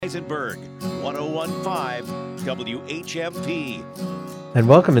Gaisenberg, 1015 WHMP. And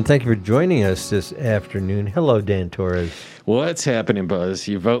welcome and thank you for joining us this afternoon. Hello, Dan Torres. What's happening, Buzz?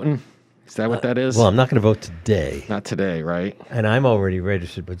 You voting? Is that what that is? Well, I'm not going to vote today. Not today, right? And I'm already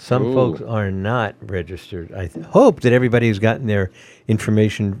registered, but some folks are not registered. I hope that everybody has gotten their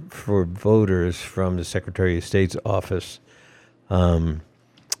information for voters from the Secretary of State's office. And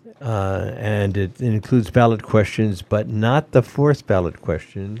it includes ballot questions, but not the fourth ballot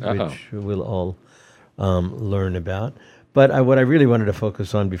question, which we'll all learn about. But what I really wanted to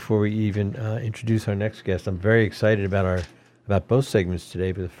focus on before we even introduce our next guest, I'm very excited about both segments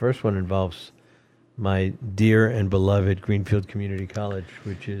today, but the first one involves my dear and beloved Greenfield Community College,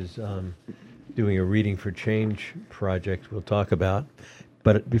 which is doing a Reading for Change project we'll talk about.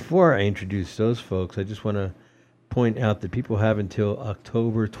 But before I introduce those folks, I just want to point out that people have until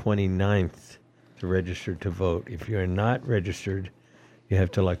October 29th to register to vote. If you're not registered, you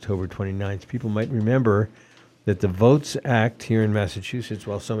have till October 29th. People might remember that the Votes Act here in Massachusetts,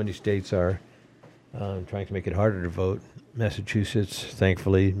 while so many states are trying to make it harder to vote, Massachusetts,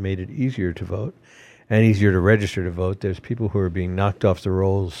 thankfully, made it easier to vote and easier to register to vote. There's people who are being knocked off the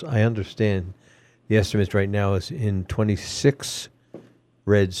rolls. I understand the estimates right now is in 26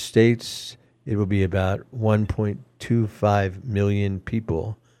 red states, it will be about 1.25 million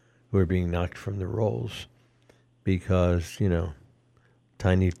people who are being knocked from the rolls because,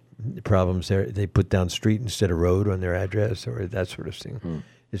 tiny problems there. They put down street instead of road on their address or that sort of thing.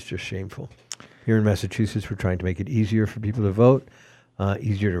 It's just shameful. Here in Massachusetts, we're trying to make it easier for people to vote,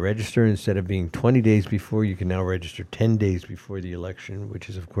 easier to register. Instead of being 20 days before, you can now register 10 days before the election, which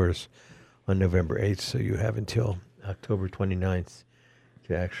is, of course, on November 8th. So you have until October 29th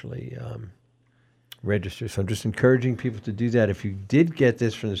to actually register. So I'm just encouraging people to do that. If you did get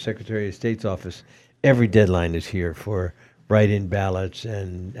this from the Secretary of State's office, every deadline is here for write-in ballots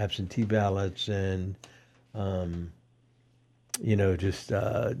and absentee ballots and just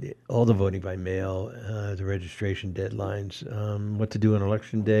all the voting by mail, the registration deadlines, what to do on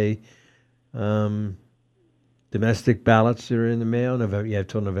Election Day, domestic ballots that are in the mail, you have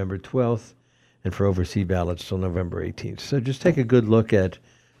till November 12th, and for overseas ballots till November 18th. So just take a good look at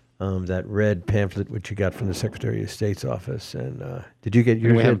that red pamphlet which you got from the Secretary of State's office. And did you get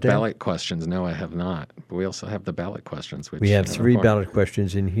yours? We have ballot questions. No, I have not. But we also have the ballot questions. Which we have three ballot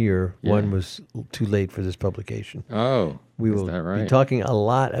questions in here. Yeah. One was too late for this publication. Oh, we will be talking a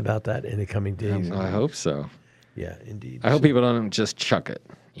lot about that in the coming days. I hope so. Yeah, indeed. I hope people don't just chuck it.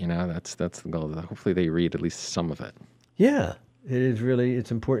 That's the goal. Hopefully they read at least some of it. Yeah, it's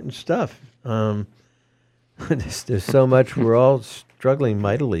important stuff. There's so much. We're all struggling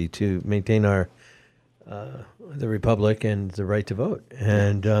mightily to maintain our the republic and the right to vote.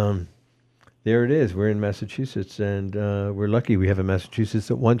 And there it is. We're in Massachusetts, and we're lucky we have a Massachusetts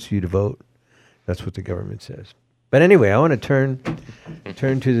that wants you to vote. That's what the government says. But anyway, I want to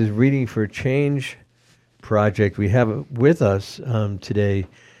turn to this Reading for Change project. We have with us today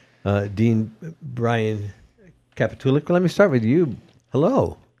Dean Brian Kapitulik. Let me start with you.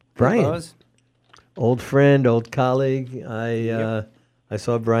 Hello, Brian. Hello. Old friend, old colleague. I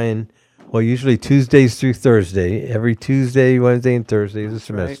saw Brian, usually Tuesdays through Thursday. Every Tuesday, Wednesday, and Thursday of the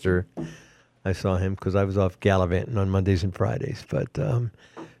semester. Right. I saw him because I was off gallivanting on Mondays and Fridays. But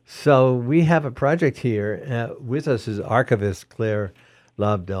so we have a project here. With us is archivist Claire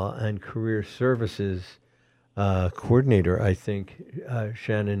Lobdell and career services coordinator, I think,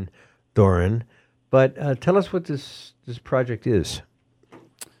 Shannon Doran. But tell us what this project is.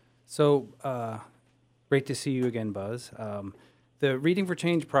 So, great to see you again, Buzz. The Reading for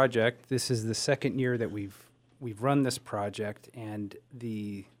Change project, this is the second year that we've run this project, and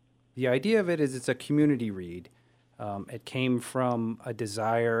the idea of it is it's a community read. It came from a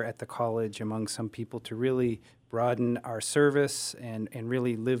desire at the college among some people to really broaden our service and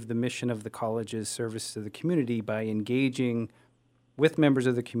really live the mission of the college's service to the community by engaging with members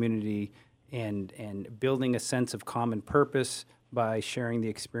of the community and building a sense of common purpose by sharing the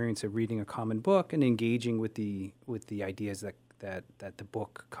experience of reading a common book and engaging with the ideas that the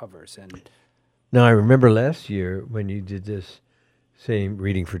book covers. And now, I remember last year when you did this same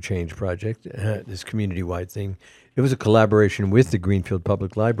Reading for Change project, this community-wide thing. It was a collaboration with the Greenfield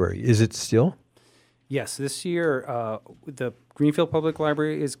Public Library. Is it still? Yes, this year the Greenfield Public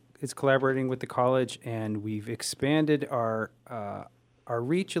Library is collaborating with the college, and we've expanded our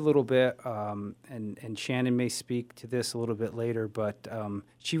reach a little bit, and Shannon may speak to this a little bit later, but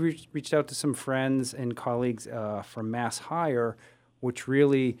she reached out to some friends and colleagues from Mass Higher, which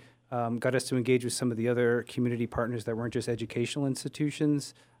really got us to engage with some of the other community partners that weren't just educational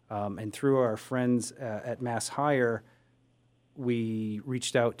institutions. And through our friends at Mass Higher, we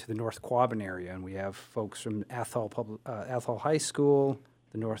reached out to the North Quabbin area, and we have folks from Athol High School,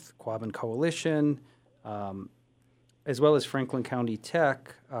 the North Quabbin Coalition, as well as Franklin County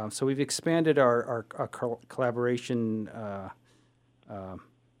Tech. So we've expanded our collaboration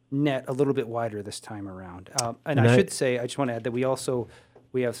net a little bit wider this time around. And I should say, I just want to add that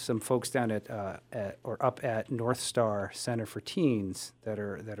we have some folks down up at North Star Center for Teens that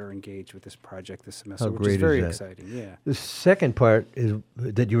are engaged with this project this semester, which is very exciting. Yeah. The second part is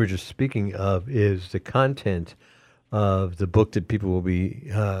that you were just speaking of is the content of the book that people will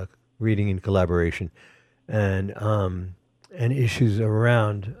be reading in collaboration, and issues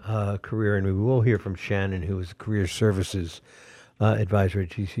around career. And we will hear from Shannon, who is Career Services Advisor at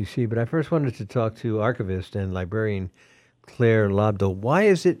GCC. But I first wanted to talk to archivist and librarian Claire Lobdell. Why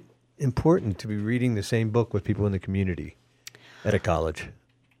is it important to be reading the same book with people in the community at a college?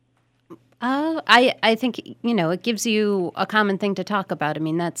 I think, it gives you a common thing to talk about. I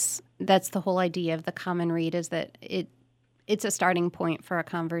mean, that's the whole idea of the common read, is that it's a starting point for a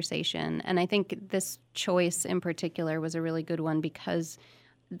conversation. And I think this choice in particular was a really good one because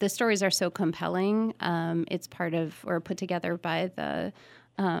the stories are so compelling. It's part of, or put together by the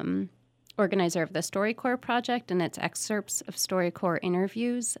organizer of the StoryCorps project, and it's excerpts of StoryCorps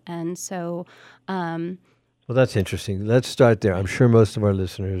interviews. And so... well, that's interesting. Let's start there. I'm sure most of our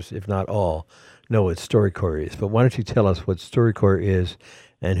listeners, if not all, know what StoryCorps is. But why don't you tell us what StoryCorps is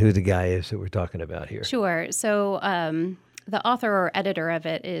and who the guy is that we're talking about here? Sure. So the author or editor of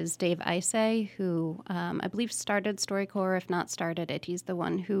it is Dave Isay, who I believe started StoryCorps, if not started it. He's the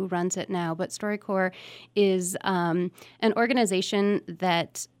one who runs it now. But StoryCorps is an organization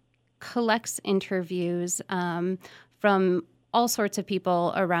that collects interviews from all sorts of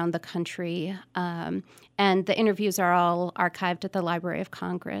people around the country. And the interviews are all archived at the Library of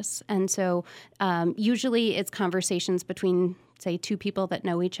Congress. And so usually it's conversations between, say, two people that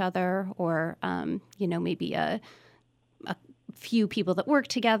know each other, or, maybe a few people that work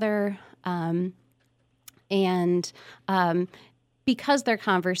together. Because they're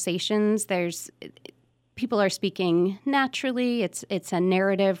conversations, people are speaking naturally. It's a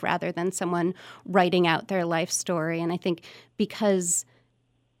narrative rather than someone writing out their life story. And I think because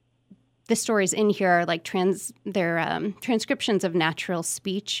the stories in here are like transcriptions of natural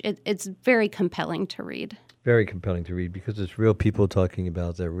speech, it's very compelling to read. Very compelling to read because it's real people talking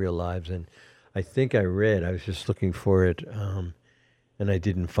about their real lives. And I think I was just looking for it, and I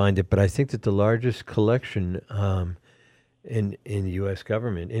didn't find it, but I think that the largest collection in the U.S.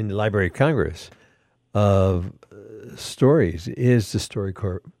 government, in the Library of Congress, of stories is the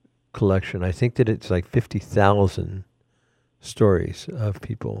StoryCorps collection. I think that it's like 50,000 stories of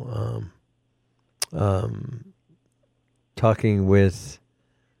people talking with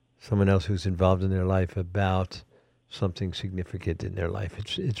someone else who's involved in their life about something significant in their life.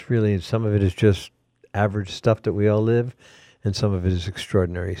 It's really, some of it is just average stuff that we all live, and some of it is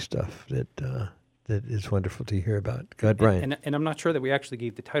extraordinary stuff that is wonderful to hear about. Go ahead, Brian. And I'm not sure that we actually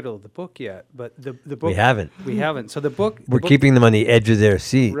gave the title of the book yet, but the book... We haven't. So the book... We're keeping them on the edge of their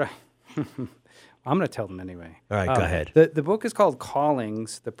seat. Right. I'm going to tell them anyway. All right, go ahead. The book is called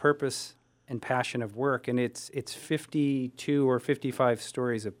Callings, The Purpose and Passion of Work, and it's 52 or 55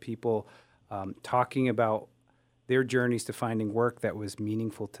 stories of people talking about their journeys to finding work that was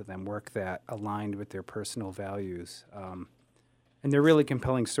meaningful to them, work that aligned with their personal values. And they're really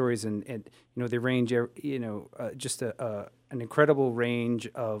compelling stories, and they range, just an incredible range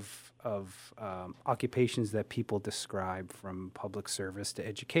of occupations that people describe, from public service to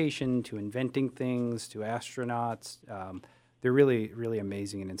education to inventing things to astronauts. They're really, really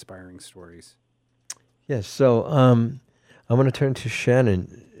amazing and inspiring stories. Yes. So I want to turn to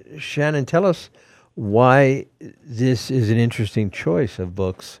Shannon. Shannon, tell us why this is an interesting choice of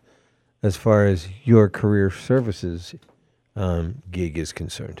books as far as your career services gig is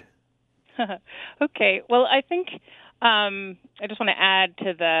concerned. Okay. Well, I think I just want to add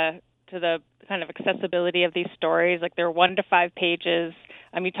to the kind of accessibility of these stories. Like, they're 1 to 5 pages.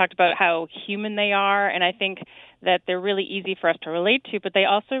 You talked about how human they are, and I think that they're really easy for us to relate to, but they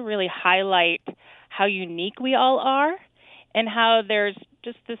also really highlight how unique we all are, and how there's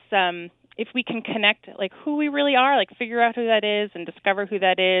just this, if we can connect, like, who we really are, like, figure out who that is and discover who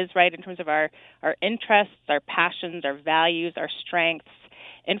that is, right, in terms of our interests, our passions, our values, our strengths,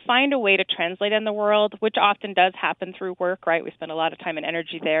 and find a way to translate in the world, which often does happen through work, right? We spend a lot of time and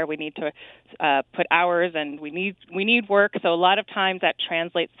energy there. We need to put hours, and we need work. So a lot of times that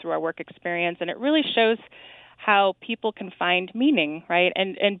translates through our work experience, and it really shows how people can find meaning, right,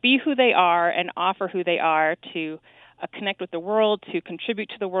 and be who they are and offer who they are to connect with the world, to contribute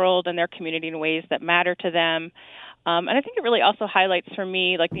to the world and their community in ways that matter to them. And I think it really also highlights for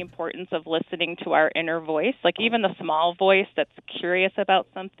me like the importance of listening to our inner voice, like even the small voice that's curious about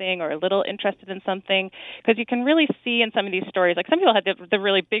something or a little interested in something, because you can really see in some of these stories, like some people had the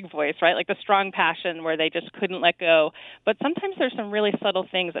really big voice, right, like the strong passion where they just couldn't let go. But sometimes there's some really subtle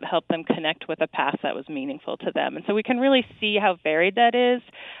things that help them connect with a path that was meaningful to them. And so we can really see how varied that is,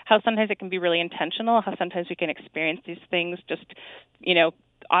 how sometimes it can be really intentional, how sometimes we can experience these things just,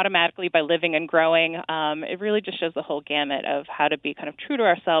 automatically by living and growing. It really just shows the whole gamut of how to be kind of true to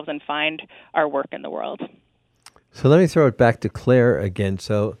ourselves and find our work in the world. So let me throw it back to Claire again.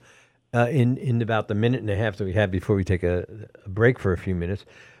 So in about the minute and a half that we have before we take a break for a few minutes,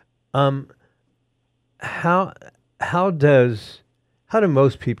 how do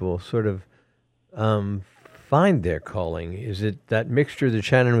most people sort of find their calling? Is it that mixture that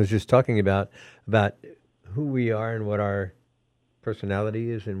Shannon was just talking about who we are and what our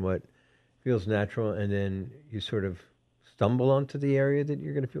personality is and what feels natural, and then you sort of stumble onto the area that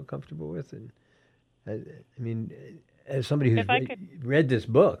you're going to feel comfortable with? And I mean, as somebody who's read this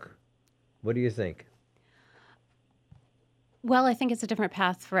book, what do you think? Well, I think it's a different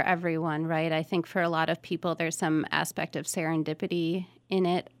path for everyone, right? I think for a lot of people, there's some aspect of serendipity in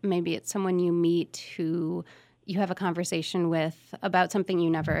it. Maybe it's someone you meet who you have a conversation with about something you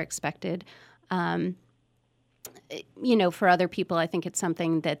never expected. For other people, I think it's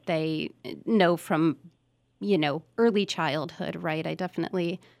something that they know from, early childhood, right? I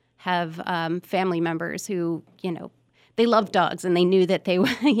definitely have family members who, they love dogs, and they knew that they,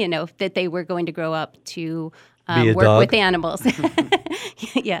 that they were going to grow up to work dog with animals.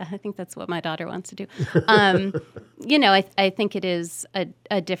 Yeah, I think that's what my daughter wants to do. I think it is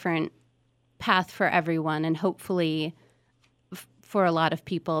a different path for everyone, and hopefully for a lot of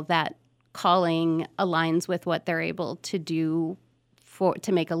people that calling aligns with what they're able to do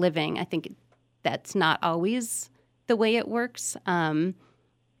to make a living. I think that's not always the way it works. But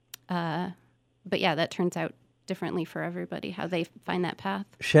yeah, that turns out differently for everybody, how they find that path.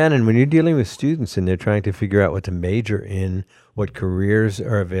 Shannon, when you're dealing with students and they're trying to figure out what to major in, what careers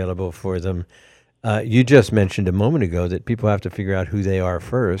are available for them, you just mentioned a moment ago that people have to figure out who they are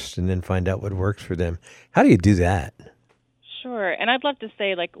first and then find out what works for them. How do you do that? Sure. And I'd love to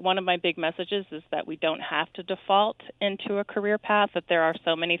say, one of my big messages is that we don't have to default into a career path, that there are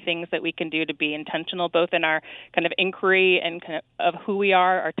so many things that we can do to be intentional, both in our kind of inquiry and kind of who we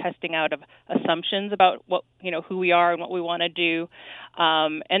are, our testing out of assumptions about what, who we are and what we want to do.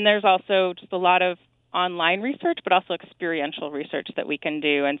 And there's also just a lot of online research, but also experiential research that we can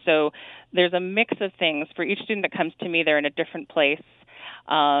do. And so there's a mix of things. For each student that comes to me, they're in a different place.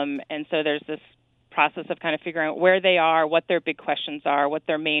 And so there's this process of kind of figuring out where they are, what their big questions are, what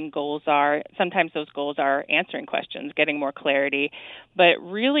their main goals are. Sometimes those goals are answering questions, getting more clarity. But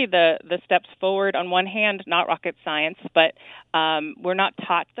really the steps forward, on one hand, not rocket science, but we're not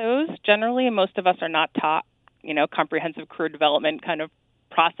taught those generally. Most of us are not taught, comprehensive career development kind of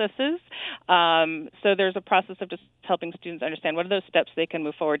processes. So there's a process of just helping students understand what are those steps they can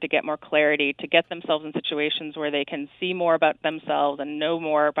move forward to get more clarity, to get themselves in situations where they can see more about themselves and know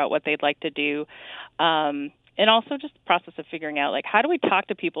more about what they'd like to do. And also just the process of figuring out, how do we talk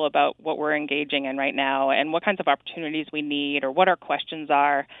to people about what we're engaging in right now and what kinds of opportunities we need or what our questions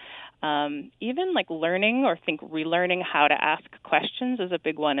are. Even learning or relearning how to ask questions is a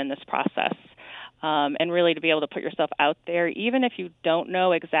big one in this process. And really to be able to put yourself out there, even if you don't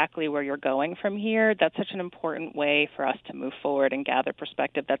know exactly where you're going from here, that's such an important way for us to move forward and gather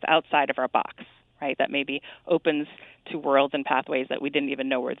perspective that's outside of our box, right? That maybe opens to worlds and pathways that we didn't even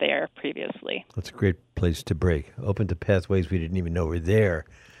know were there previously. That's a great place to break. Open to pathways we didn't even know were there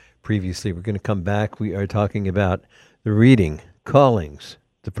previously. We're going to come back. We are talking about the reading, callings,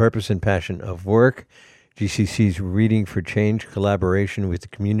 the purpose and passion of work, GCC's Reading for Change collaboration with the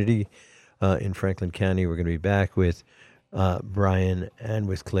community in Franklin County. We're going to be back with Brian and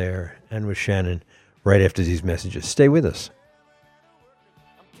with Claire and with Shannon right after these messages. Stay with us.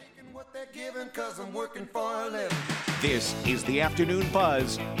 I'm taking what they're giving 'cause I'm working for a living. This is the Afternoon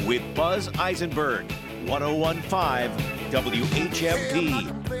Buzz with Buzz Eisenberg, 101.5 WHMP. I'm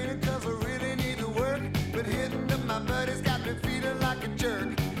complaining 'cause I really need to work, but hitting up my buddies got me feeling like a jerk.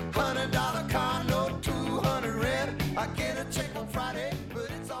 $100 car note, 200 rent. I get a check on Friday, but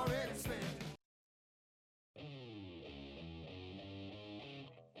it's already spent.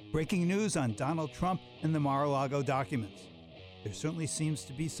 Breaking news on Donald Trump and the Mar-a-Lago documents. There certainly seems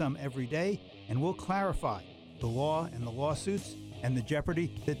to be some every day, and we'll clarify the law and the lawsuits and the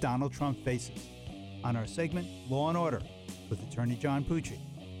jeopardy that Donald Trump faces on our segment Law and Order with Attorney John Pucci.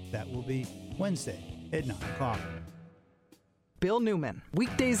 That will be Wednesday at 9 o'clock. Bill Newman.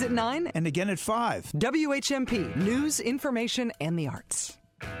 Weekdays at 9. And again at 5. WHMP. News, information, and the arts.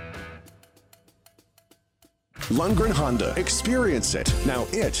 Lundgren Honda. Experience it. Now,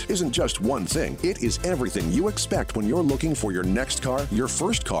 it isn't just one thing. It is everything you expect when you're looking for your next car, your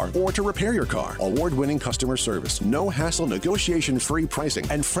first car, or to repair your car. Award-winning customer service, no hassle, negotiation-free pricing,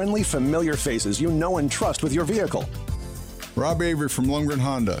 and friendly, familiar faces you know and trust with your vehicle. Rob Avery from Lundgren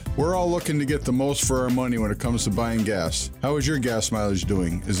Honda. We're all looking to get the most for our money when it comes to buying gas. How is your gas mileage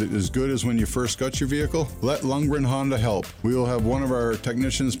doing? Is it as good as when you first got your vehicle? Let Lundgren Honda help. We will have one of our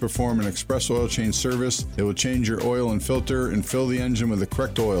technicians perform an express oil change service. It will change your oil and filter and fill the engine with the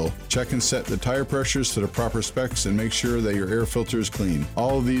correct oil. Check and set the tire pressures to the proper specs and make sure that your air filter is clean.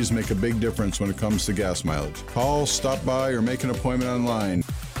 All of these make a big difference when it comes to gas mileage. Call, stop by, or make an appointment online.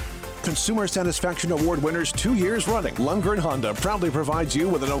 Consumer Satisfaction Award winners 2 years running. Lundgren Honda proudly provides you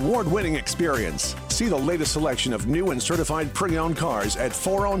with an award-winning experience. See the latest selection of new and certified pre-owned cars at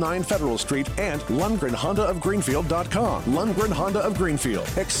 409 Federal Street and LundgrenHondaofGreenfield.com. Lundgren Honda of Greenfield.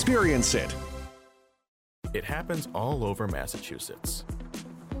 Experience it. It happens all over Massachusetts.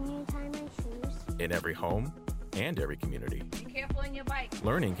 Can you tie my shoes? In every home and every community. Be careful on your bike.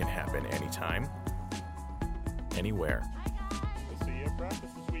 Learning can happen anytime, anywhere. We'll see you at practice this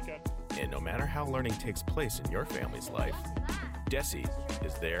weekend. And no matter how learning takes place in your family's life, DESE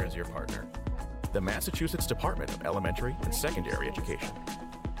is there as your partner. The Massachusetts Department of Elementary and Secondary Education.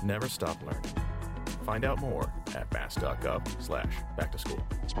 Never stop learning. Find out more at mass.gov/back-to-school.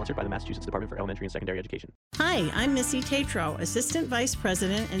 Sponsored by the Massachusetts Department for Elementary and Secondary Education. Hi, I'm Missy Tatro, Assistant Vice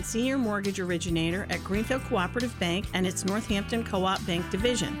President and Senior Mortgage Originator at Greenfield Cooperative Bank and its Northampton Co-op Bank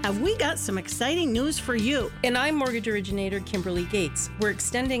Division. Have we got some exciting news for you? And I'm Mortgage Originator Kimberly Gates. We're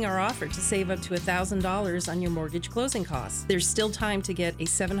extending our offer to save up to $1,000 on your mortgage closing costs. There's still time to get a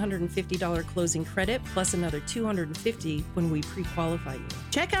 $750 closing credit plus another $250 when we pre-qualify you.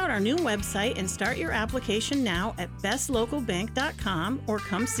 Check out our new website and start your application now at bestlocalbank.com or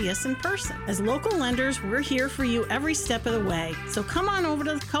come see us in person. As local lenders, we're here for you every step of the way. So come on over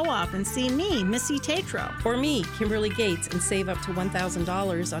to the co-op and see me, Missy Tatro. Or me, Kimberly Gates, and save up to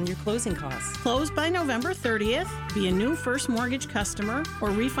 $1,000 on your closing costs. Close by November 30th, be a new first mortgage customer, or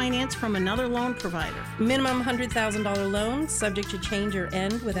refinance from another loan provider. Minimum $100,000 loan, subject to change or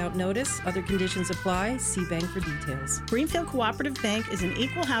end without notice. Other conditions apply. See bank for details. Greenfield Cooperative Bank is an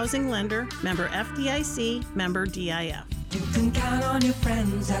equal housing lender, member FDIC, member DIF. You can count on your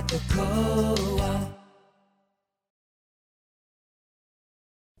friends at the co-op.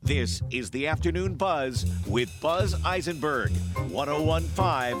 This is the Afternoon Buzz with Buzz Eisenberg,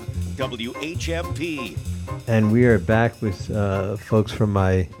 1015 WHMP. And we are back with folks from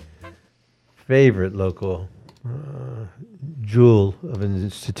my favorite local jewel of an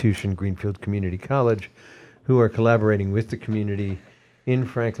institution, Greenfield Community College, who are collaborating with the community in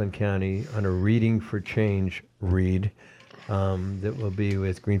Franklin County on a Reading for Change read that will be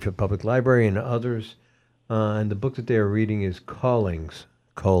with Greenfield Public Library and others. And the book that they are reading is Callings,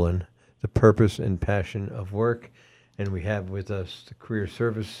 The Purpose and Passion of Work. And we have with us the Career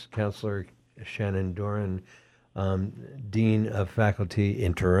Service Counselor, Shannon Doran, Dean of Faculty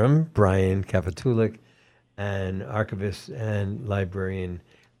Interim, Brian Kapatulik, and Archivist and Librarian,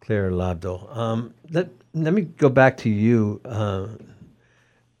 Claire Lobdell. Let me go back to you,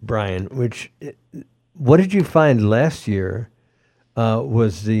 Brian, what did you find last year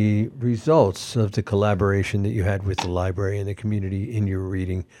was the results of the collaboration that you had with the library and the community in your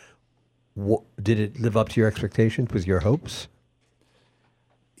reading? Did it live up to your expectations, with your hopes?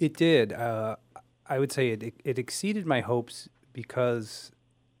 It did. I would say it exceeded my hopes because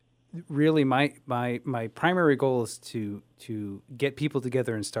really my primary goal is to get people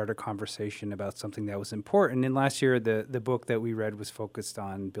together and start a conversation about something that was important. And last year, the book that we read was focused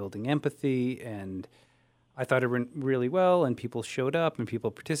on building empathy, and I thought it went really well, and people showed up and people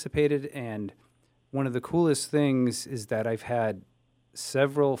participated. And one of the coolest things is that I've had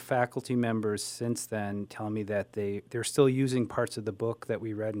several faculty members since then tell me that they're still using parts of the book that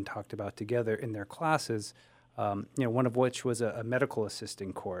we read and talked about together in their classes. One of which was a medical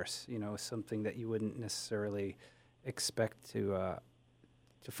assisting course. Something that you wouldn't necessarily expect to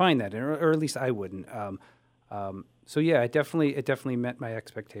find that, or at least I wouldn't. So yeah, it definitely met my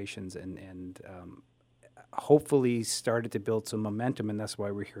expectations, and hopefully started to build some momentum, and that's why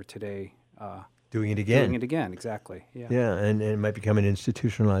we're here today. Doing it again, exactly. Yeah. Yeah, and it might become an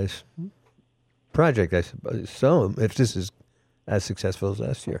institutionalized project, I suppose. So if this is as successful as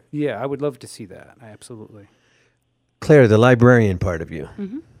last year. Yeah, I would love to see that. Absolutely. Claire, the librarian part of you.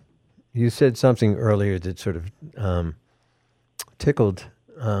 Mm-hmm. You said something earlier that sort of tickled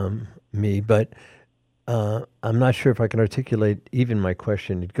me, but I'm not sure if I can articulate even my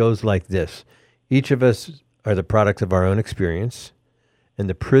question. It goes like this. Each of us are the product of our own experience, and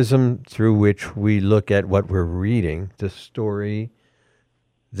the prism through which we look at what we're reading, the story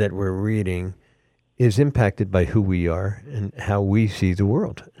that we're reading, is impacted by who we are and how we see the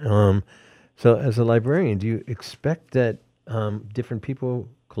world. So as a librarian, do you expect that different people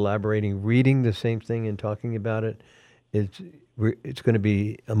collaborating, reading the same thing and talking about it, it's going to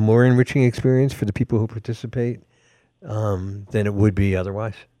be a more enriching experience for the people who participate than it would be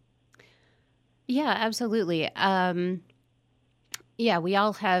otherwise? Yeah, absolutely. We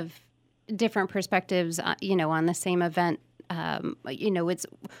all have different perspectives, on the same event. It's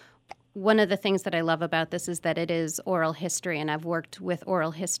one of the things that I love about this is that it is oral history, and I've worked with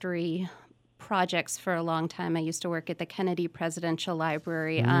oral history projects for a long time. I used to work at the Kennedy Presidential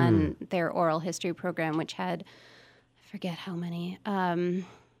Library on their oral history program, which had, I forget how many,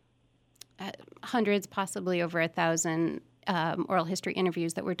 hundreds, possibly over 1,000 oral history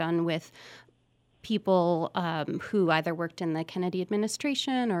interviews that were done with people who either worked in the Kennedy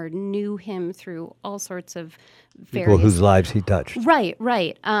administration or knew him through all sorts of various... People whose lives he touched. Right.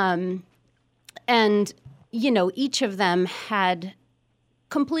 And, each of them had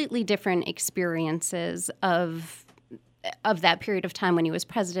completely different experiences of that period of time when he was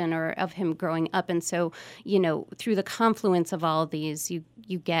president or of him growing up. And so, through the confluence of all of these, you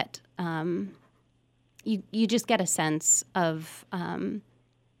get... you just get a sense of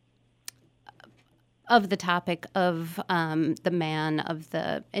the topic, of the man, of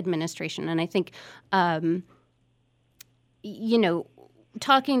the administration. And I think,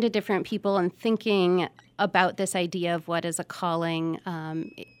 talking to different people and thinking about this idea of what is a calling,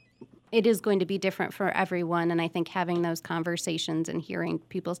 it is going to be different for everyone. And I think having those conversations and hearing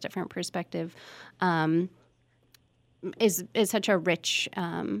people's different perspective is such a rich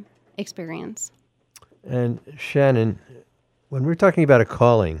experience. And Shannon, when we're talking about a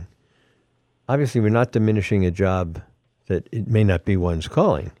calling, obviously we're not diminishing a job that it may not be one's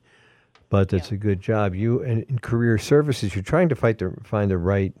calling, but that's a good job. You, in career services, you're trying to find the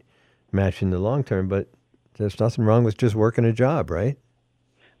right match in the long term, but there's nothing wrong with just working a job, right?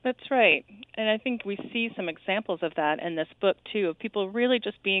 That's right. And I think we see some examples of that in this book, too, of people really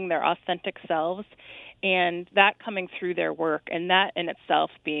just being their authentic selves and that coming through their work, and that in itself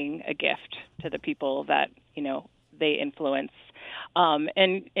being a gift to the people that, they influence.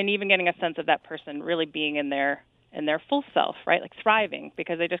 And even getting a sense of that person really being in their full self, right? Like thriving,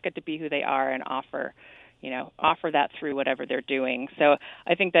 because they just get to be who they are and offer that through whatever they're doing. So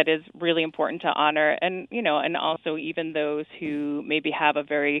I think that is really important to honor, and also even those who maybe have a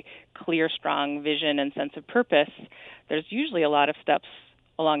very clear, strong vision and sense of purpose. There's usually a lot of steps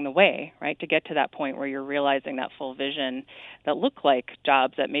along the way, right, to get to that point where you're realizing that full vision that look like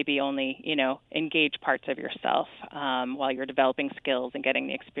jobs that maybe only, engage parts of yourself while you're developing skills and getting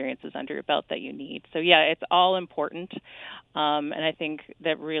the experiences under your belt that you need. So, yeah, it's all important. And I think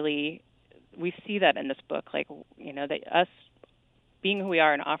that really we see that in this book, that us being who we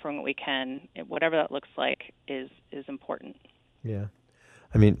are and offering what we can, whatever that looks like, is important. Yeah.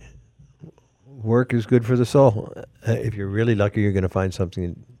 I mean, work is good for the soul. If you're really lucky, you're going to find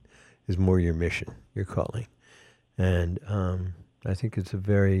something that is more your mission, your calling. And I think it's a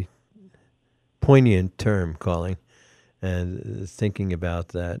very poignant term, calling, and thinking about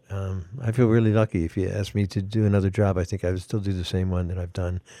that. I feel really lucky. If you asked me to do another job, I think I would still do the same one that I've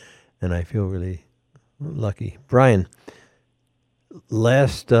done, and I feel really lucky. Brian,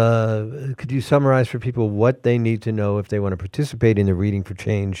 could you summarize for people what they need to know if they want to participate in the Reading for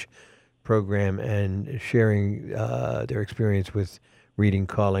Change program and sharing their experience with reading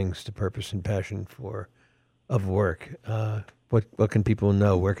callings to purpose and passion of work? What can people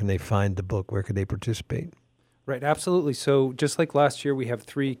know? Where can they find the book? Where can they participate? Right, absolutely. So just like last year, we have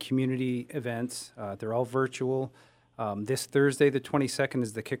 3 community events. They're all virtual. This Thursday, the 22nd,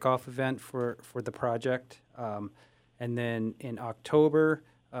 is the kickoff event for the project. And then in October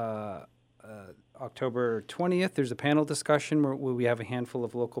 20th, there's a panel discussion where we have a handful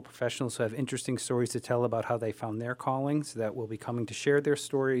of local professionals who have interesting stories to tell about how they found their callings that will be coming to share their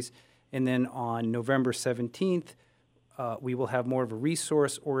stories. And then on November 17th, we will have more of a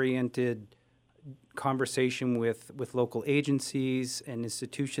resource-oriented conversation with local agencies and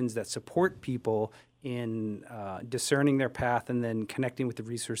institutions that support people in discerning their path and then connecting with the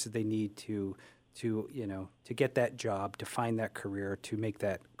resources they need to get that job, to find that career, to make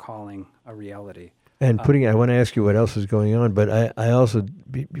that calling a reality. And I want to ask you what else is going on, but I also,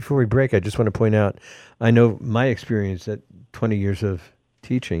 before we break, I just want to point out, I know my experience at 20 years of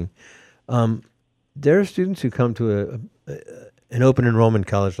teaching, there are students who come to an open enrollment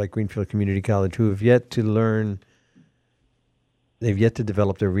college like Greenfield Community College who have yet to learn, they've yet to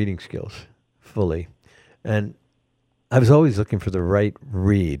develop their reading skills fully. And I was always looking for the right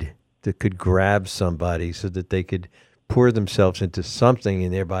read that could grab somebody so that they could pour themselves into something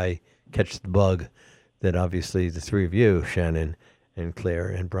and thereby catch the bug that obviously the three of you, Shannon and Claire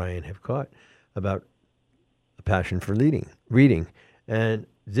and Brian, have caught about a passion for reading. And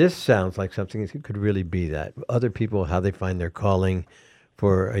this sounds like something that could really be that. Other people, how they find their calling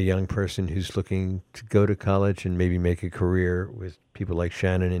for a young person who's looking to go to college and maybe make a career with people like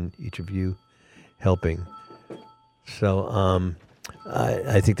Shannon and each of you helping. So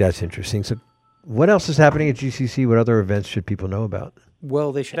I think that's interesting. So what else is happening at GCC? What other events should people know about?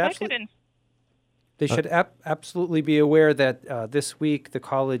 Well, they should absolutely be aware that this week the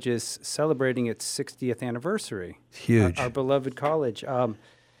college is celebrating its 60th anniversary. Huge. Our beloved college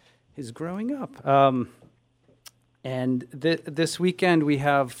is growing up. And this weekend we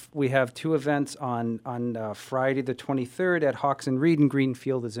have two events on Friday the 23rd at Hawks and Reed in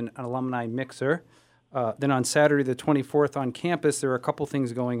Greenfield as an alumni mixer. Then on Saturday the 24th on campus, there are a couple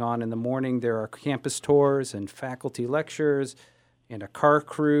things going on. In the morning, there are campus tours and faculty lectures and a car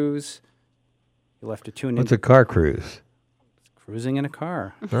cruise. You'll have to tune in. What's a car cruise? Cruising in a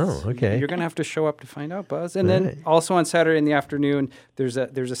car. Oh, okay. You're going to have to show up to find out, Buzz. And then also on Saturday in the afternoon, there's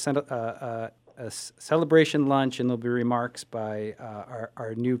a celebration lunch, and there'll be remarks by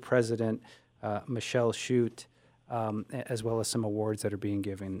our new president, Michelle Shute, as well as some awards that are being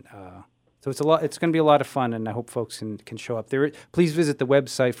given. So it's going to be a lot of fun, and I hope folks can show up there. Please visit the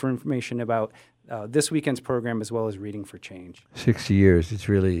website for information about this weekend's program as well as Reading for Change. 60 years. It's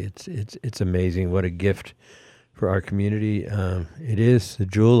really it's amazing. What a gift for our community. It is the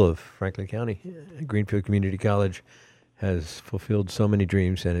jewel of Franklin County. Greenfield Community College has fulfilled so many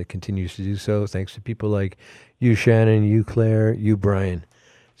dreams, and it continues to do so thanks to people like you, Shannon, you, Claire, you, Brian.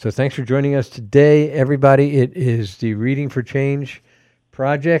 So thanks for joining us today, everybody. It is the Reading for Change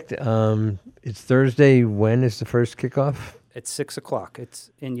project. It's Thursday. When is the first kickoff? It's 6 o'clock.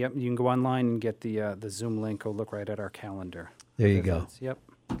 You can go online and get the Zoom link or look right at our calendar. There you go. Yep.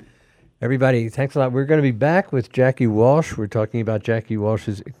 Everybody, thanks a lot. We're going to be back with Jackie Walsh. We're talking about Jackie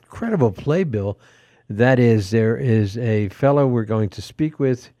Walsh's incredible playbill. That is, there is a fellow we're going to speak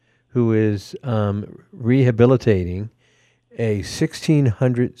with who is rehabilitating a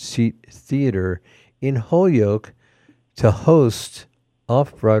 1,600-seat theater in Holyoke to host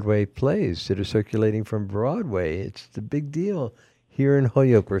off-Broadway plays that are circulating from Broadway. It's the big deal here in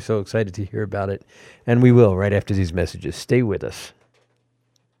Holyoke. We're so excited to hear about it, and we will right after these messages. Stay with us.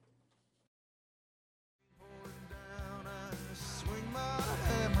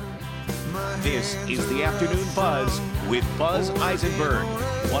 This is the Afternoon Buzz with Buzz Eisenberg,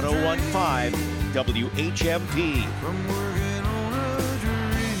 101.5 WHMP.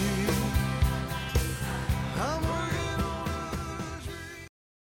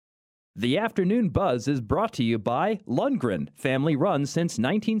 The Afternoon Buzz is brought to you by Lundgren, family run since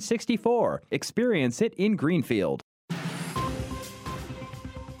 1964. Experience it in Greenfield.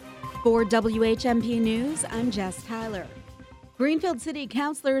 For WHMP News, I'm Jess Tyler. Greenfield City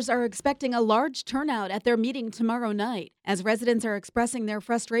councilors are expecting a large turnout at their meeting tomorrow night as residents are expressing their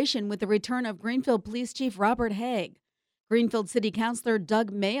frustration with the return of Greenfield Police Chief Robert Haig. Greenfield City Councilor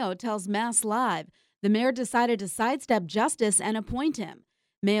Doug Mayo tells Mass Live the mayor decided to sidestep justice and appoint him.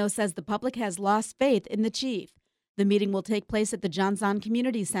 Mayo says the public has lost faith in the chief. The meeting will take place at the Johnson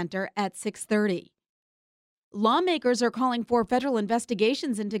Community Center at 6:30. Lawmakers are calling for federal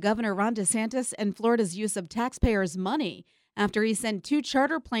investigations into Governor Ron DeSantis and Florida's use of taxpayers' money after he sent 2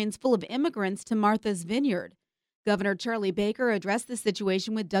 charter planes full of immigrants to Martha's Vineyard. Governor Charlie Baker addressed the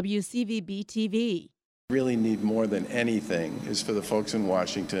situation with WCVB-TV. Really need more than anything is for the folks in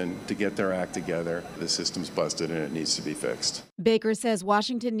Washington to get their act together. The system's busted and it needs to be fixed. Baker says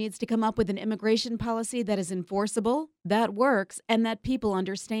Washington needs to come up with an immigration policy that is enforceable, that works, and that people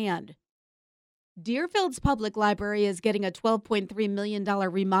understand. Deerfield's public library is getting a $12.3 million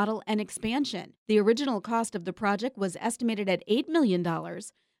remodel and expansion. The original cost of the project was estimated at $8 million,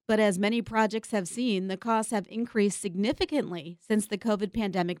 but as many projects have seen, the costs have increased significantly since the COVID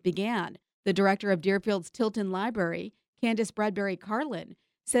pandemic began. The director of Deerfield's Tilton Library, Candace Bradbury Carlin,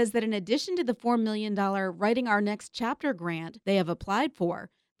 says that in addition to the $4 million Writing Our Next Chapter grant they have applied for,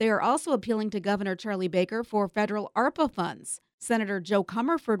 they are also appealing to Governor Charlie Baker for federal ARPA funds. Senator Joe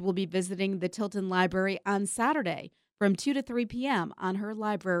Comerford will be visiting the Tilton Library on Saturday from 2 to 3 p.m. on her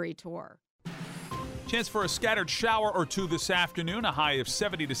library tour. Chance for a scattered shower or two this afternoon, a high of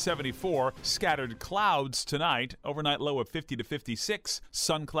 70 to 74. Scattered clouds tonight, overnight low of 50 to 56.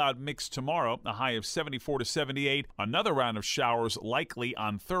 Sun cloud mix tomorrow, a high of 74 to 78. Another round of showers likely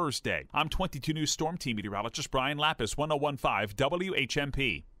on Thursday. I'm 22 News Storm Team meteorologist Brian Lapis, 1015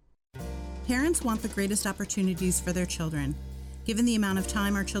 WHMP. Parents want the greatest opportunities for their children. Given the amount of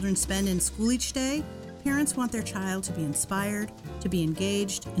time our children spend in school each day, parents want their child to be inspired, to be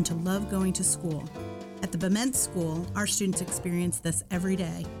engaged, and to love going to school. At the Bement School, our students experience this every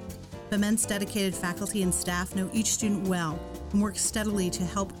day. Bement's dedicated faculty and staff know each student well and work steadily to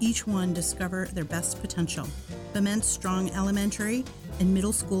help each one discover their best potential. Bement's strong elementary and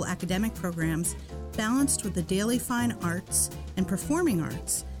middle school academic programs, balanced with the daily fine arts and performing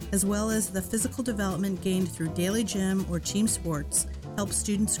arts, as well as the physical development gained through daily gym or team sports, help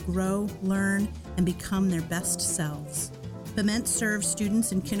students grow, learn, and become their best selves. Bement serves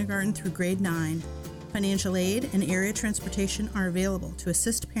students in kindergarten through grade 9. Financial aid and area transportation are available to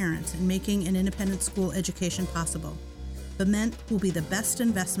assist parents in making an independent school education possible. Bement will be the best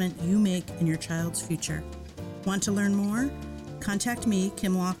investment you make in your child's future. Want to learn more? Contact me,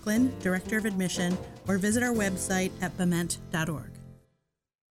 Kim Laughlin, Director of Admission, or visit our website at bement.org.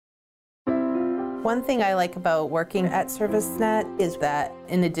 One thing I like about working at ServiceNet is that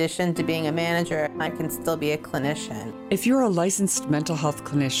in addition to being a manager, I can still be a clinician. If you're a licensed mental health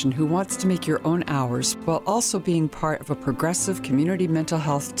clinician who wants to make your own hours while also being part of a progressive community mental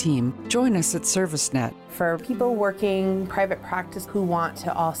health team, join us at ServiceNet. For people working private practice who want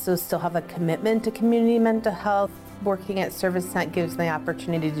to also still have a commitment to community mental health, working at ServiceNet gives them the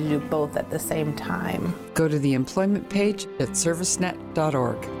opportunity to do both at the same time. Go to the employment page at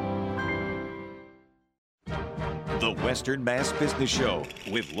servicenet.org. The Western Mass Business Show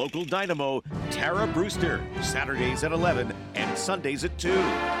with local dynamo Tara Brewster, Saturdays at 11 and Sundays at 2,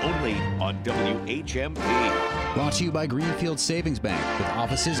 only on WHMP. Brought to you by Greenfield Savings Bank, with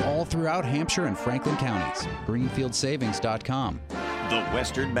offices all throughout Hampshire and Franklin counties. GreenfieldSavings.com. The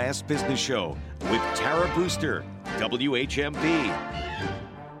Western Mass Business Show with Tara Brewster, WHMP.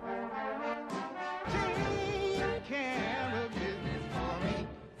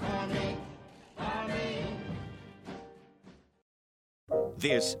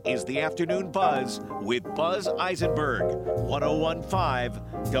 This is the Afternoon Buzz with Buzz Eisenberg, 1015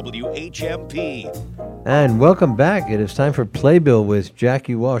 WHMP. And welcome back. It is time for Playbill with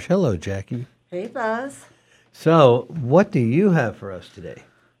Jackie Walsh. Hello, Jackie. Hey, Buzz. So, what do you have for us today?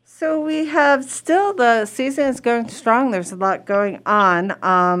 So we have still, the season is going strong. There's a lot going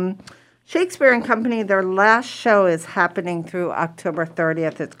on. Shakespeare and Company, their last show is happening through October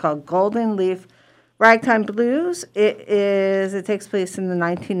 30th. It's called Golden Leaf Ragtime Blues. It takes place in the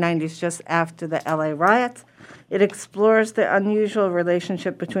 1990s, just after the LA riots. It explores the unusual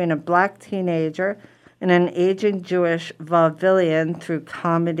relationship between a black teenager and an aging Jewish vaudevillian through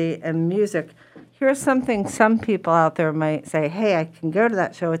comedy and music. Here's something some people out there might say, hey, I can go to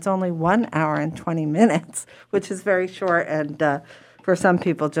that show. It's only 1 hour and 20 minutes, which is very short, and for some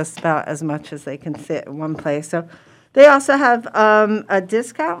people, just about as much as they can sit in one place. So they also have a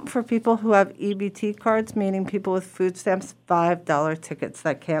discount for people who have EBT cards, meaning people with food stamps, $5 tickets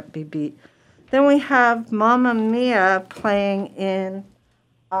that can't be beat. Then we have Mamma Mia playing in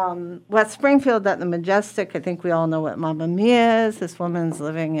West Springfield at the Majestic. I think we all know what Mamma Mia is. This woman's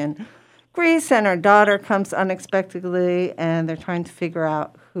living in Greece, and her daughter comes unexpectedly, and they're trying to figure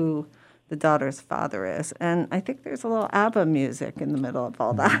out who the daughter's father is. And I think there's a little ABBA music in the middle of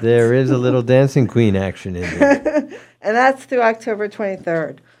all that. There is a little Dancing Queen action in there. And that's through October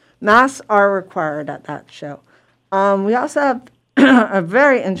 23rd. Masks are required at that show. We also have a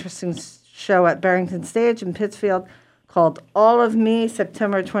very interesting show at Barrington Stage in Pittsfield called All of Me,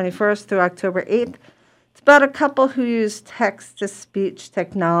 September 21st through October 8th. It's about a couple who use text-to-speech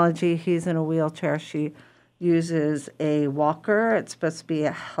technology. He's in a wheelchair. She uses a walker. It's supposed to be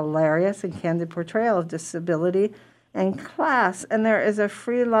a hilarious and candid portrayal of disability and class. And there is a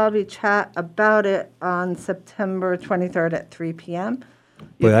free lobby chat about it on September 23rd at 3 p.m.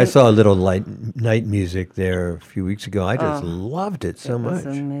 Boy, I saw a little night music there a few weeks ago. I just loved it so much. It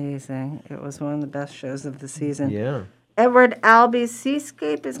was amazing. It was one of the best shows of the season. Yeah. Edward Albee's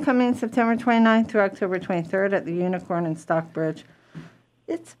Seascape is coming September 29th through October 23rd at the Unicorn in Stockbridge.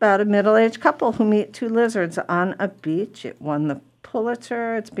 It's about a middle-aged couple who meet two lizards on a beach. It won the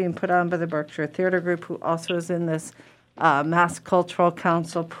Pulitzer. It's being put on by the Berkshire Theater Group, who also is in this Mass Cultural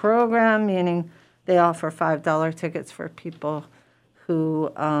Council program, meaning they offer $5 tickets for people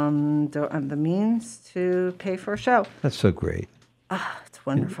who don't have the means to pay for a show. That's so great. It's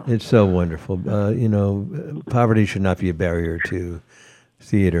wonderful. It's so wonderful. Poverty should not be a barrier to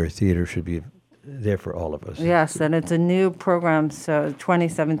theater. Theater should be there for all of us. Yes, and it's a new program. So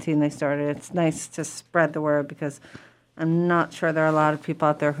 2017 they started. It's nice to spread the word because I'm not sure there are a lot of people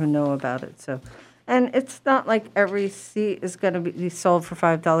out there who know about it. So, and it's not like every seat is going to be sold for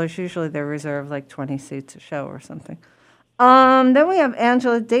 $5. Usually they reserve like 20 seats a show or something. Then we have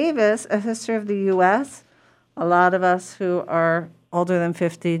Angela Davis, A History of the U.S. A lot of us who are older than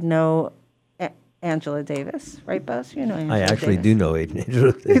 50 know Angela Davis, right, Buzz? You know Angela I actually Davis. do know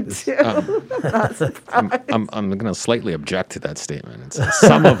Angela Davis. I'm going to slightly object to that statement. It's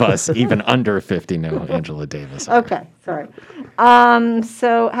some of us, even under 50, know Angela Davis. Okay, sorry.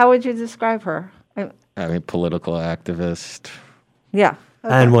 So how would you describe her? I mean, political activist. Yeah.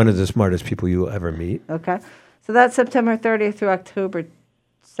 Okay. And one of the smartest people you will ever meet. Okay. So that's September 30th through October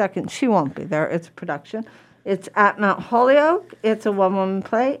 2nd. She won't be there. It's a production. It's at Mount Holyoke. It's a one-woman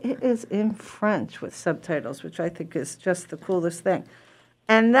play. It is in French with subtitles, which I think is just the coolest thing.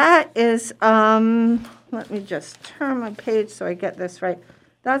 And that is, let me just turn my page so I get this right.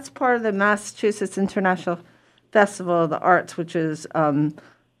 That's part of the Massachusetts International Festival of the Arts, which is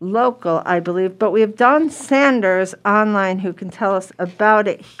local, I believe. But we have Don Sanders online who can tell us about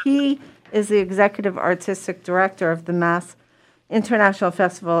it. He is the executive artistic director of the Mass International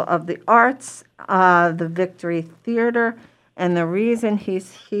Festival of the Arts, the Victory Theater. And the reason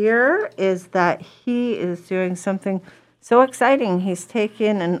he's here is that he is doing something so exciting. He's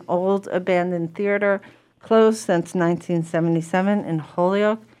taken an old abandoned theater, closed since 1977 in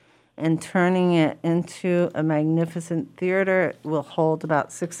Holyoke, and turning it into a magnificent theater. It will hold about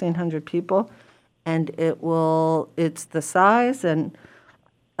 1,600 people, and it's the size and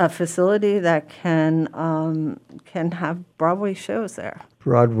a facility that can have Broadway shows there.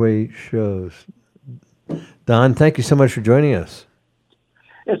 Broadway shows. Don, thank you so much for joining us.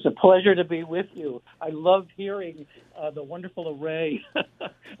 It's a pleasure to be with you. I love hearing the wonderful array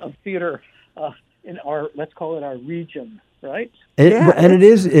of theater in our, let's call it our region, right? And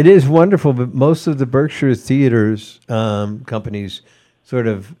it is wonderful, but most of the Berkshire theaters companies sort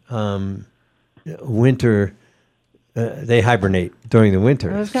of winter. They hibernate during the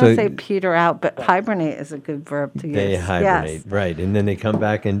winter. I was going to say peter out, but hibernate is a good verb to use. They hibernate, yes. right. And then they come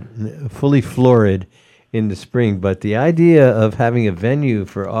back and fully florid in the spring. But the idea of having a venue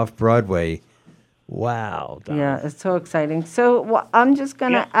for off-Broadway, wow. Don. Yeah, it's so exciting. So I'm just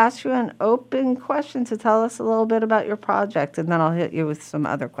going to ask you an open question to tell us a little bit about your project, and then I'll hit you with some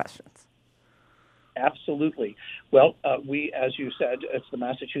other questions. Absolutely. Well, we, as you said, it's the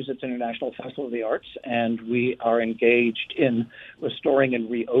Massachusetts International Festival of the Arts, and we are engaged in restoring and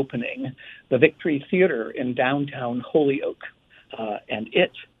reopening the Victory Theater in downtown Holyoke. And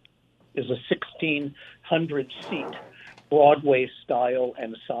it is a 1,600-seat Broadway-style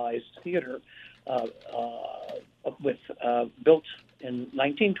and sized theater built in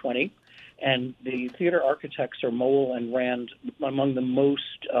 1920. And the theater architects are Mowell and Rand, among the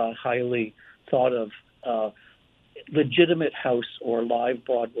most highly thought of legitimate house or live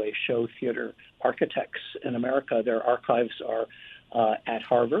Broadway show theater architects in America. Their archives are at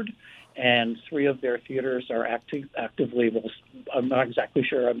Harvard, and 3 of their theaters are actively, well, I'm not exactly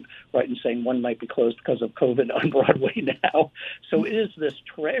sure I'm right in saying one might be closed because of COVID on Broadway now. So it is this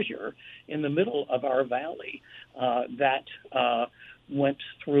treasure in the middle of our valley that went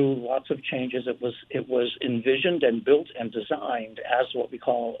through lots of changes. It was envisioned and built and designed as what we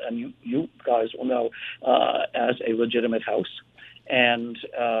call, and you guys will know, as a legitimate house, and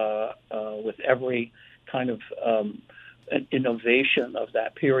with every kind of innovation of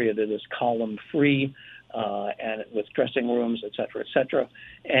that period. It is column free, and with dressing rooms, et cetera,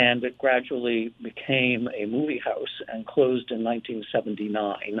 and it gradually became a movie house and closed in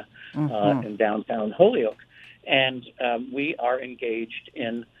 1979 in downtown Holyoke. And we are engaged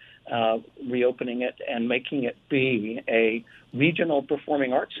in reopening it and making it be a regional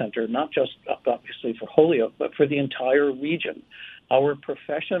performing arts center, not just obviously for Holyoke, but for the entire region. Our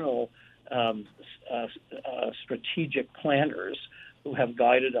professional strategic planners who have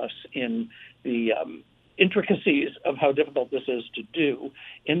guided us in the intricacies of how difficult this is to do,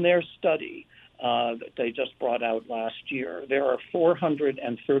 in their study that they just brought out last year, there are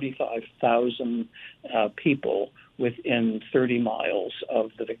 435,000 people within 30 miles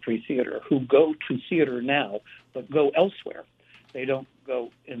of the Victory Theater who go to theater now, but go elsewhere. They don't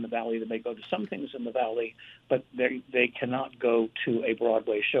go in the valley. They may go to some things in the valley, but they cannot go to a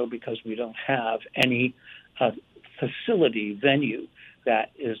Broadway show because we don't have any facility, venue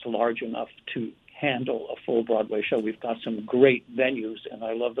that is large enough to handle a full Broadway show. We've got some great venues, and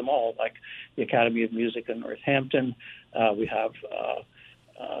I love them all, like the Academy of Music in Northampton. We have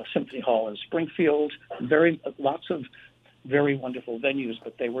Symphony Hall in Springfield. Lots of very wonderful venues,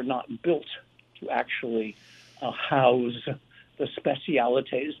 but they were not built to actually house the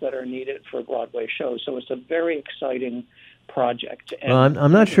specialities that are needed for Broadway shows. So it's a very exciting project. And well,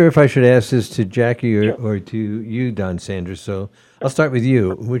 I'm not sure if I should ask this to Jackie or to you, Don Sanders. So I'll start with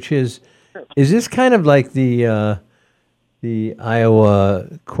you, which is this kind of like the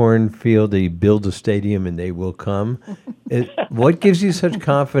Iowa cornfield? They build a stadium and they will come. What gives you such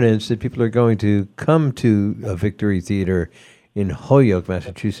confidence that people are going to come to a Victory Theater in Holyoke,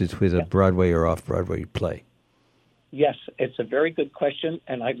 Massachusetts, with a Broadway or off-Broadway play? Yes, it's a very good question,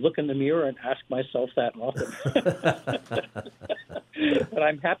 and I look in the mirror and ask myself that often. But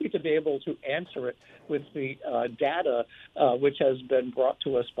I'm happy to be able to answer it with the data which has been brought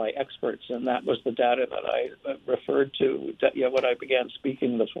to us by experts, and that was the data that I referred to when I began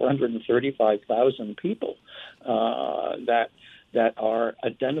speaking, the 435,000 people that are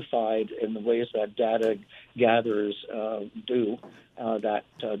identified in the ways that data gatherers do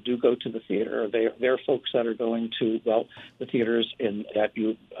go to the theater. They're folks that are going to, the theaters that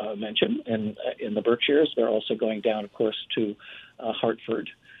you mentioned in the Berkshires. They're also going down, of course, to Hartford,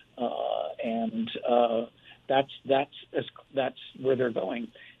 and that's where they're going.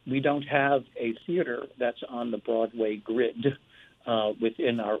 We don't have a theater that's on the Broadway grid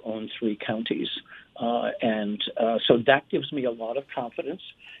within our own 3 counties, and so that gives me a lot of confidence.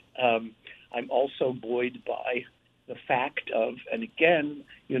 I'm also buoyed by the fact of, and again,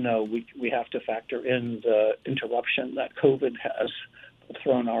 we have to factor in the interruption that COVID has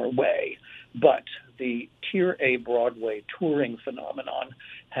thrown our way, but the Tier A Broadway touring phenomenon,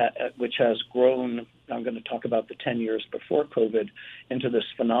 which has grown, I'm going to talk about the 10 years before COVID, into this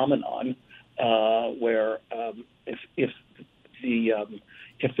phenomenon where if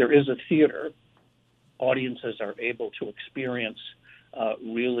there is a theater, audiences are able to experience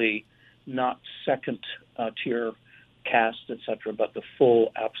really not second-tier cast, etc., but the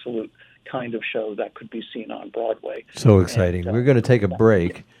full, absolute kind of show that could be seen on Broadway. So exciting. We're going to take a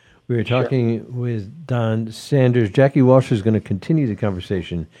break. We were talking with Don Sanders. Jackie Walsh is going to continue the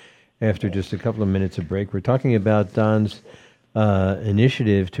conversation after just a couple of minutes of break. We're talking about Don's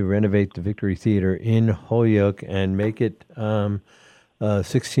initiative to renovate the Victory Theater in Holyoke and make it a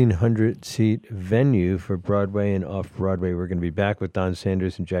 1,600-seat venue for Broadway and off-Broadway. We're going to be back with Don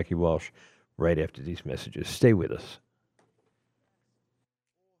Sanders and Jackie Walsh right after these messages. Stay with us.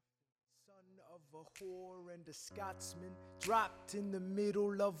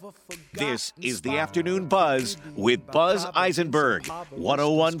 This is the Afternoon Buzz with Buzz Eisenberg,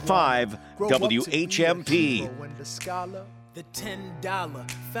 101.5 WHMP. The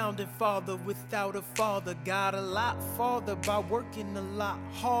 $10 founding father without a father got a lot farther by working a lot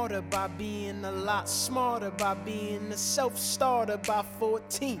harder, by being a lot smarter, by being a self-starter. By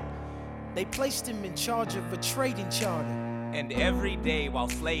 14, they placed him in charge of a trading charter. And every day while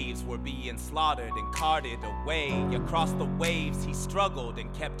slaves were being slaughtered and carted away across the waves, he struggled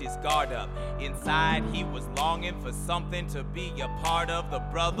and kept his guard up. Inside he was longing for something to be a part of. The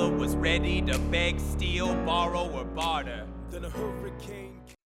brother was ready to beg, steal, borrow, or barter. Then a hurricane.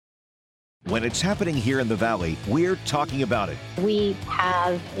 When it's happening here in the Valley, we're talking about it. We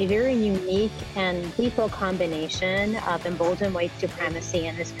have a very unique and lethal combination of emboldened white supremacy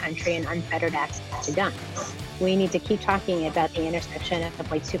in this country and unfettered access to guns. We need to keep talking about the intersection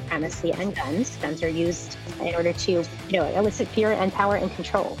of white supremacy and guns. Guns are used in order to, elicit fear and power and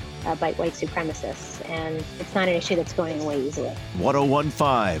control by white supremacists. And it's not an issue that's going away easily.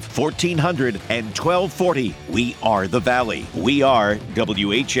 101.5, 1400, and 1240. We are the Valley. We are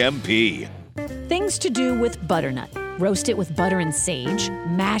WHMP. Things to do with butternut. Roast it with butter and sage,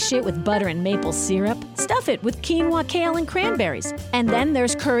 mash it with butter and maple syrup, stuff it with quinoa, kale, and cranberries. And then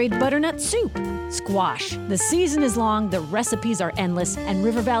there's curried butternut soup. Squash. The season is long, the recipes are endless, and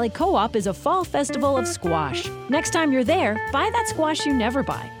River Valley Co-op is a fall festival of squash. Next time you're there, buy that squash you never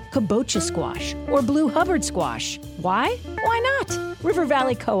buy. Kabocha squash or Blue Hubbard squash. Why? Why not? River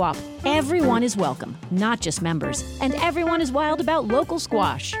Valley Co-op. Everyone is welcome, not just members. And everyone is wild about local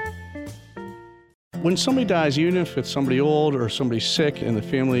squash. When somebody dies, even if it's somebody old or somebody sick and the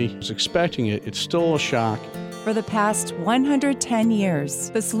family is expecting it, it's still a shock. For the past 110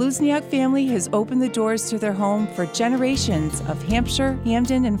 years, the Seluzniak family has opened the doors to their home for generations of Hampshire,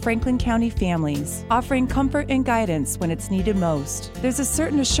 Hamden, and Franklin County families, offering comfort and guidance when it's needed most. There's a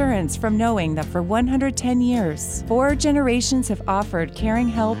certain assurance from knowing that for 110 years, 4 generations have offered caring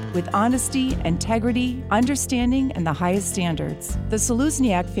help with honesty, integrity, understanding, and the highest standards. The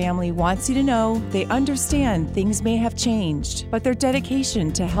Seluzniak family wants you to know they understand things may have changed, but their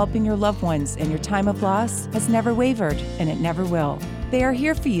dedication to helping your loved ones in your time of loss has never wavered, and it never will. They are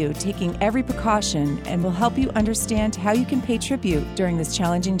here for you, taking every precaution, and will help you understand how you can pay tribute during this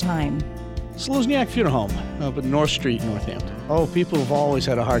challenging time. Seluzniak Funeral Home up at North Street, Northampton. Oh, people have always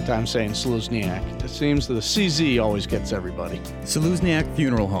had a hard time saying Seluzniak. It seems that the CZ always gets everybody. Seluzniak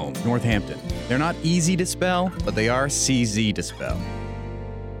Funeral Home, Northampton. They're not easy to spell, but they are CZ to spell.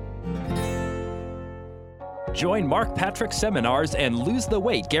 Join Mark Patrick seminars and lose the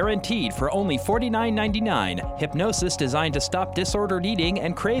weight guaranteed for only $49.99. Hypnosis designed to stop disordered eating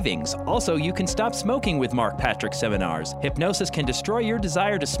and cravings. Also, you can stop smoking with Mark Patrick seminars. Hypnosis can destroy your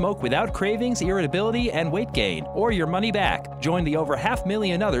desire to smoke without cravings, irritability, and weight gain, or your money back. Join the over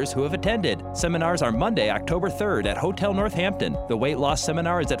 500,000 others who have attended. Seminars are Monday, October 3rd at Hotel Northampton. The weight loss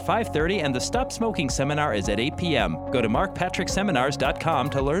seminar is at 5:30 and the stop smoking seminar is at 8 p.m. Go to markpatrickseminars.com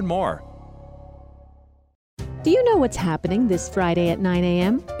to learn more. Do you know what's happening this Friday at 9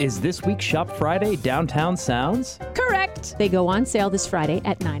 a.m.? Is this week's Shop Friday Downtown Sounds? Correct! They go on sale this Friday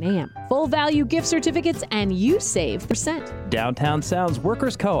at 9 a.m. Full value gift certificates and you save %. Downtown Sounds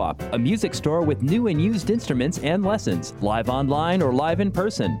Workers Co-op, a music store with new and used instruments and lessons, live online or live in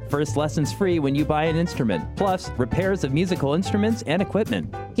person. First lessons free when you buy an instrument, plus repairs of musical instruments and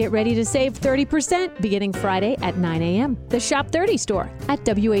equipment. Get ready to save 30% beginning Friday at 9 a.m. The Shop 30 store at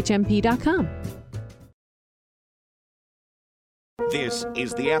WHMP.com. This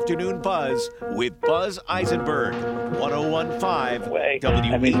is the Afternoon Buzz with Buzz Eisenberg, 101.5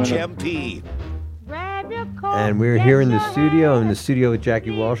 WHMP. And we're here in the studio with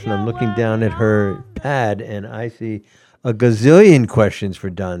Jackie Walsh, and I'm looking down at her pad, and I see a gazillion questions for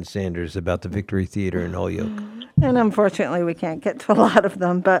Don Sanders about the Victory Theater in Holyoke. And unfortunately, we can't get to a lot of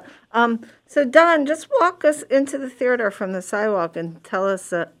them. But so, Don, just walk us into the theater from the sidewalk and tell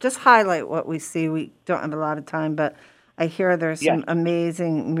us, just highlight what we see. We don't have a lot of time, but I hear there's some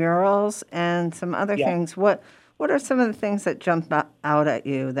amazing murals and some other things. What are some of the things that jump out at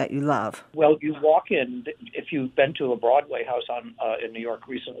you that you love? Well, you walk in, if you've been to a Broadway house in New York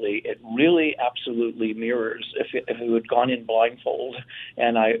recently, it really absolutely mirrors. If you had gone in blindfold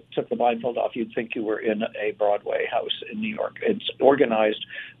and I took the blindfold off, you'd think you were in a Broadway house in New York. It's organized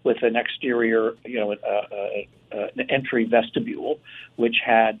with an exterior, an entry vestibule, which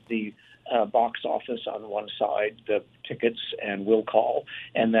had the box office on one side, the tickets and will call,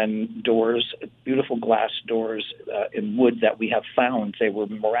 and then doors, beautiful glass doors in wood that we have found. They were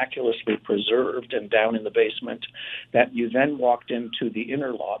miraculously preserved and down in the basement, that you then walked into the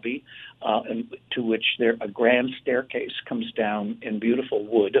inner lobby, and to which a grand staircase comes down in beautiful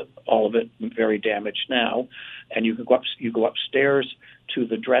wood, all of it very damaged now, and you go upstairs to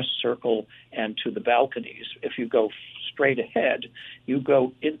the dress circle and to the balconies. If you go straight ahead, you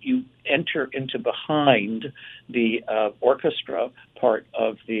enter into behind the orchestra part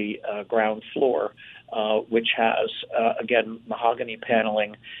of the ground floor, which has, again, mahogany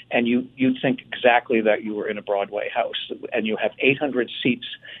paneling, and you'd think exactly that you were in a Broadway house. And you have 800 seats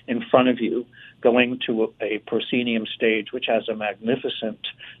in front of you going to a proscenium stage, which has a magnificent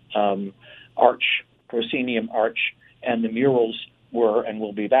proscenium arch, and the murals were and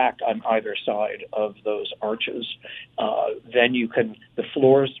will be back on either side of those arches. Then the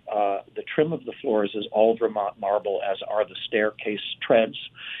floors, the trim of the floors is all Vermont marble, as are the staircase treads.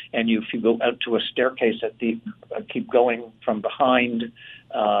 And if you go out to a staircase keep going from behind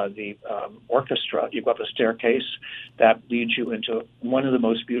the orchestra, you go up a staircase that leads you into one of the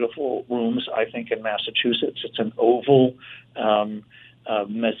most beautiful rooms, I think, in Massachusetts. It's an oval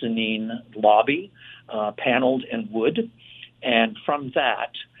mezzanine lobby, paneled in wood. And from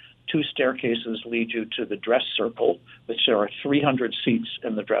that, 2 staircases lead you to the dress circle, which there are 300 seats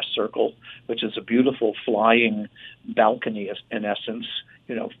in the dress circle, which is a beautiful flying balcony, in essence,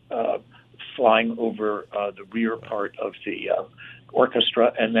 flying over the rear part of the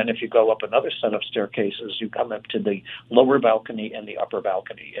orchestra. And then if you go up another set of staircases, you come up to the lower balcony and the upper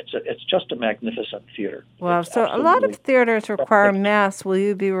balcony. It's just a magnificent theater. Wow. So a lot of theaters require masks. Will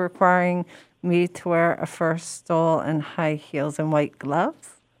you be requiring me to wear a fur stole and high heels and white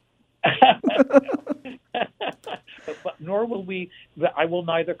gloves? But nor will we. I will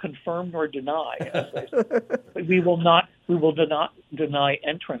neither confirm nor deny. As they say. We will not deny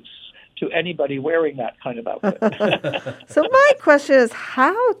entrance to anybody wearing that kind of outfit. So my question is,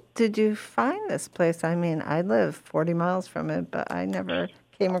 how did you find this place? I mean, I live 40 miles from it, but I never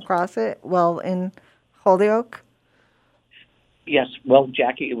came across it. Well, in Holyoke. Yes, well,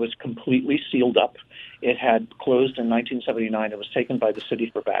 Jackie, it was completely sealed up. It had closed in 1979. It was taken by the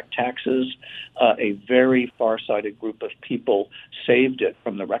city for back taxes. A very far-sighted group of people saved it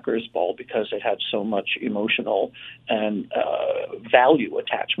from the Wreckers Ball because it had so much emotional and value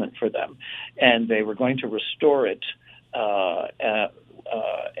attachment for them. And they were going to restore it. And,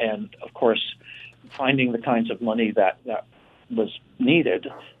 of course, finding the kinds of money that was needed,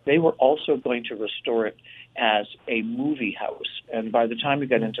 they were also going to restore it as a movie house. And by the time we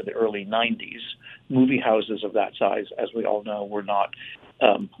got into the early 90s, movie houses of that size, as we all know, were not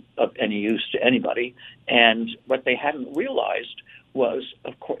of any use to anybody. And what they hadn't realized was,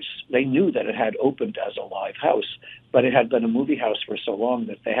 of course, they knew that it had opened as a live house, but it had been a movie house for so long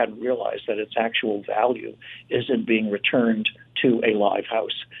that they hadn't realized that its actual value is in being returned to a live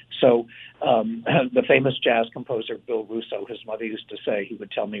house. So the famous jazz composer Bill Russo, his mother used to say, he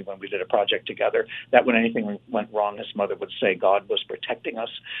would tell me when we did a project together, that when anything went wrong, his mother would say God was protecting us.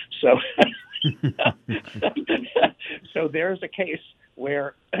 So, so there's a case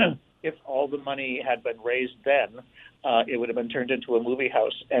where if all the money had been raised then, it would have been turned into a movie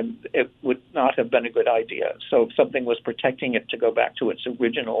house, and it would not have been a good idea. So something was protecting it to go back to its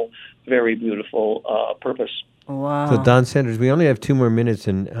original, very beautiful purpose. Wow. So, Don Sanders, we only have 2 more minutes,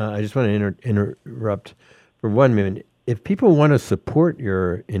 and I just want to interrupt for 1 minute. If people want to support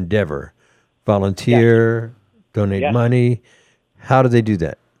your endeavor, volunteer, donate money, how do they do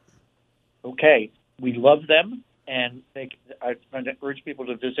that? Okay. We love them, and I urge people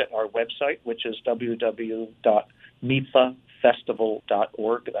to visit our website, which is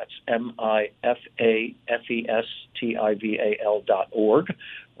www.mifafestival.org. That's MIFAFESTIVAL.org,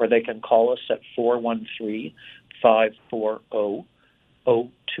 or they can call us at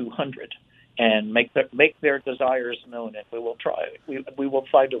 413-540-0200 and make their desires known, and we will try. We will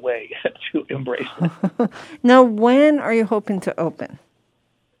find a way to embrace them. Now, when are you hoping to open?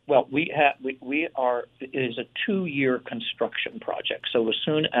 Well, it is a 2-year construction project. So as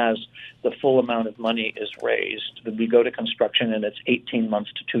soon as the full amount of money is raised, we go to construction, and it's 18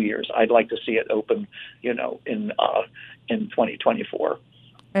 months to 2 years. I'd like to see it open, in 2024.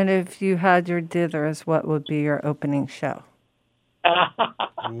 And if you had your dithers, what would be your opening show?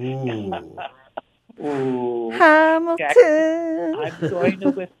 Ooh. Hamilton. Jack, I'm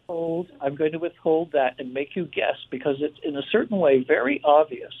going to withhold that and make you guess, because it's in a certain way very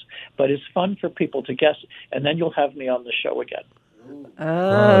obvious, but it's fun for people to guess, and then you'll have me on the show again.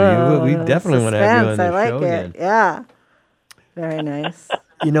 We definitely want to have you on the I like show it. again. Yeah. Very nice.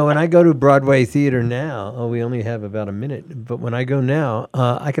 When I go to Broadway Theater now, we only have about a minute, but when I go now,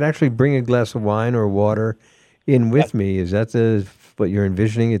 I could actually bring a glass of wine or water in with me. Is that what you're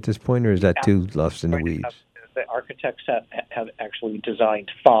envisioning at this point, or is that too lost in the weeds? The architects have actually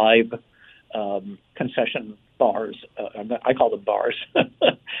designed 5 concession bars. I call them bars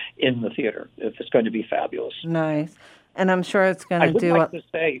in the theater. It's going to be fabulous. Nice. And I'm sure it's going to do...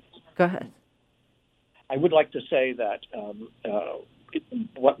 Go ahead. I would like to say that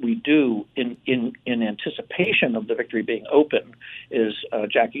what we do in anticipation of the Victory being open is,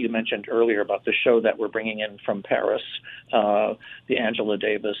 Jackie, you mentioned earlier about the show that we're bringing in from Paris, the Angela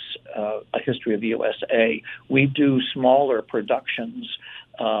Davis, A History of the USA. We do smaller productions.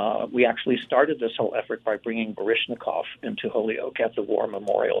 We actually started this whole effort by bringing Baryshnikov into Holyoke at the War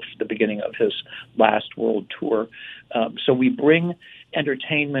Memorial for the beginning of his last world tour. So we bring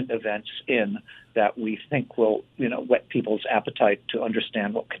entertainment events in that we think will, whet people's appetite to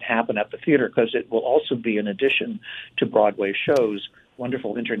understand what can happen at the theater, because it will also be, in addition to Broadway shows,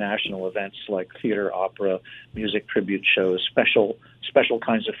 wonderful international events like theater, opera, music tribute shows, special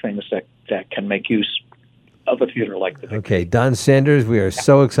kinds of things that can make use of a theater like the Victory. Okay, Don Sanders, we are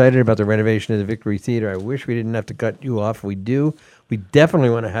so excited about the renovation of the Victory Theater. I wish we didn't have to cut you off. We do. We definitely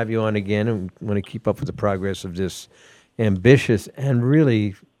want to have you on again, and want to keep up with the progress of this ambitious and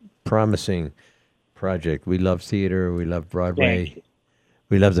really promising project. We love theater. We love Broadway.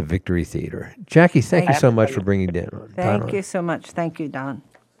 We love the Victory Theater. Jackie, thank you so much for bringing Don on. Thank you so much. Thank you, Don.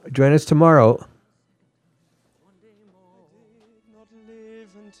 Join us tomorrow.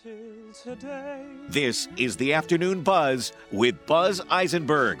 This is the Afternoon Buzz with Buzz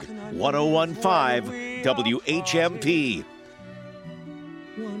Eisenberg, 101.5 WHMP.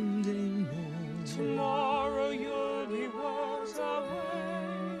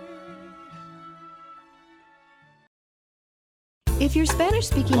 If your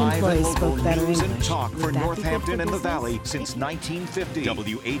Spanish-speaking employees spoke better News English, and talk for would that be Northampton good and for the Valley business? since 1950.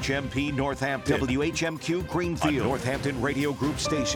 WHMP Northampton, WHMQ Greenfield, a Northampton Radio Group station.